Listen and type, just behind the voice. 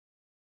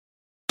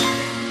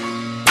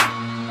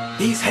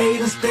These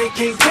haters, they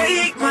can't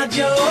take my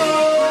joy.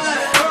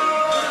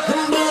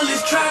 Them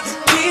bullies try to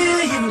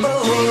kill you,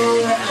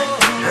 boy.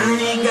 I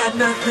ain't got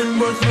nothing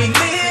worth me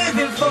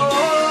living for,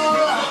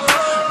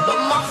 but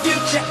my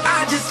future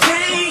I just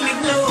can't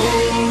ignore.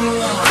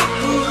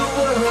 For the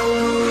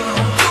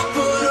world,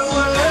 for the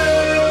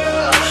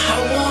world,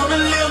 I wanna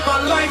live my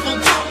life on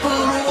top of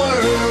the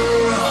world.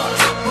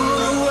 For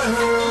the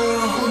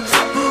world,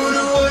 for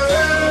the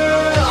world,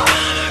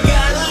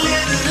 gotta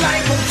live this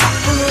life on top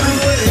of the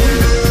world.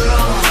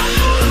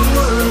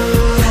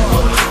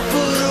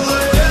 For the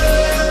world,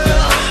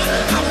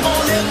 I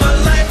wanna live my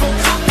life on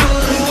top of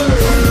the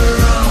world.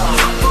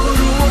 For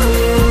the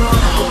world,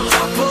 on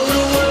top of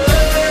the world,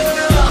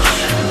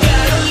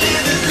 gotta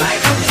live this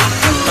life on top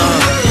of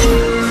the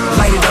world.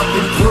 Light it up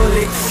and pull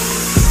it,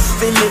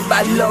 fill it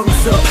by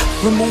lungs up.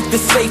 Remove the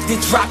safety,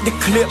 drop the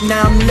clip,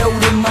 now I'm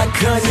loading my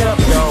gun up.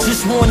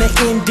 Just wanna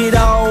end it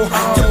all,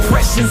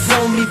 depression's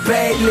on me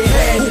badly.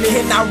 Who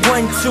can I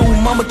run to?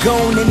 Mama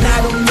gone and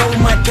I don't know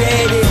my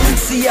daddy.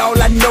 See,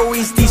 all I know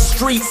is these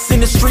streets,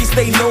 in the streets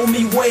they know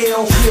me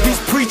well.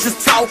 These preachers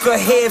talk of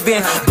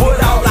heaven,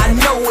 but all I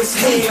know is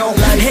hell.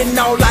 And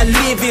all I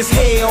live is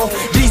hell.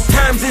 These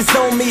times it's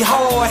on me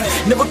hard,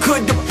 never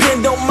could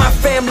depend on my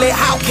family.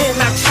 How can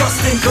I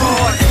trust in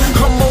God?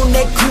 I'm on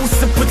that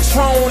goose and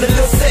Patron, a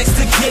little sex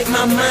to get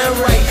my mind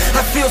right.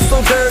 I feel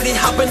so dirty,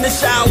 hop in the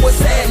shower,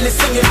 sadly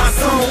singing my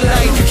song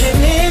like,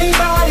 can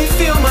anybody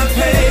feel my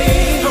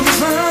pain? I'm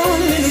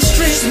drowned in the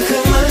streets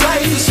because my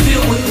life is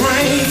filled with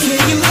rain.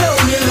 Can you help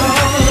me,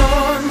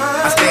 Lord?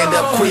 I stand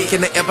up quick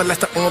in the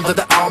everlasting arms of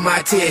the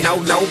Almighty. No,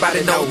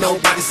 nobody know,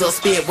 nobody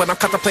suspect. What I'm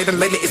contemplating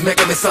lately is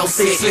making me so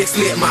sick.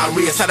 Slit my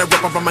wrist, had a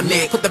rip from my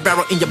neck, put the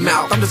barrel in your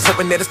mouth. I'm just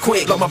hoping that it's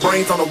quick, blow my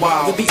brains on the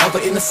wall. We'll be over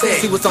in a sec.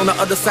 See what's on the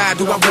other side,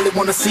 do I really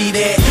wanna see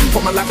that?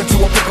 Pour my life into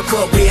a paper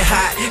cup, red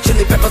hot.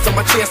 Chili peppers on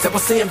my chest, that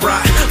was sin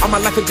bright. All my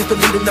life has just been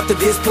leading up to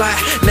this plot.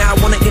 Now I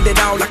wanna end it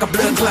all like a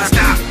blood clot.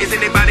 Stop, is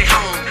anybody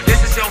home?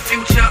 This is your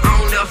future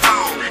on the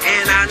phone.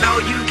 And I know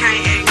you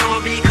can't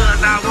ignore me,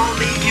 cause I won't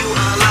leave you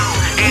alone.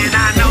 And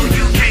I know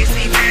you can't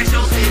see past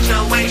your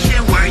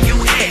situation where you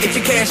at. If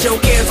you cast your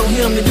cares on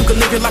him, then you can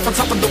live your life on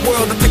top of the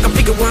world and take a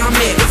figure where I'm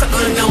at. It's an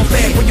unknown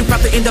fact, where you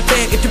about to end up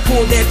at. If you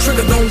pull that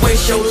trigger, don't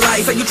waste your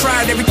life. Say you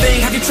tried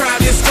everything, have you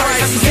tried this Christ?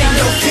 Have you seen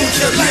your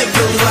future, live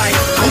your life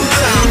on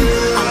top,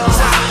 on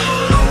top,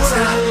 on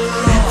top,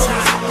 on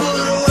top. For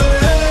the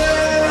world,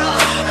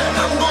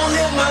 I'm gonna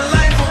live my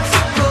life on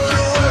top of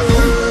the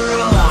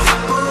world.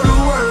 For the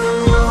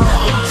world,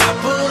 on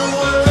top of the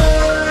world,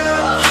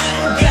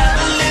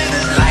 gotta live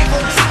this life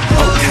on top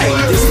of the world. Okay,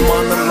 this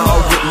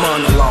monologue with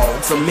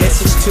monologues, a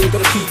message to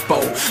the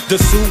people. The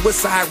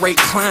suicide rate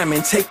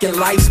climbing, taking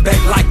lives back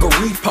like a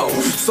repo.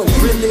 So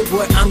really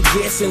what I'm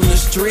guessing, the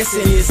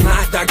stressing is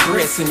not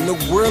digressing. The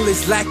world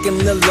is lacking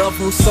the love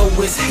from, so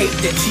it's hate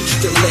that teach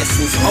the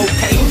lessons.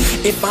 Okay,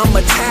 if I'm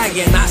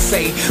Italian, I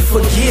say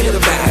forget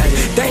about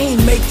it. They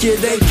ain't make you,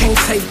 they can't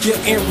take you,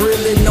 and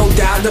really no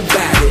doubt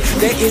about it.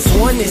 There is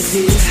one that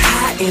sits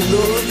high and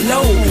look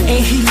low, and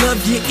he love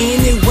you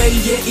anyway,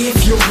 yeah,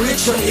 if you're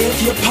rich or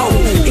if you're poor,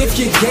 if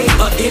you're gay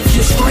or if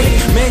you're straight.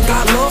 Man,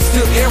 God loves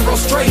still arrow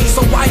straight.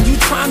 So why you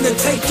trying to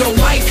take your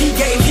life? He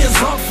gave his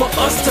up for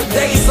us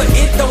today, so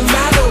it don't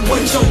matter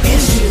what your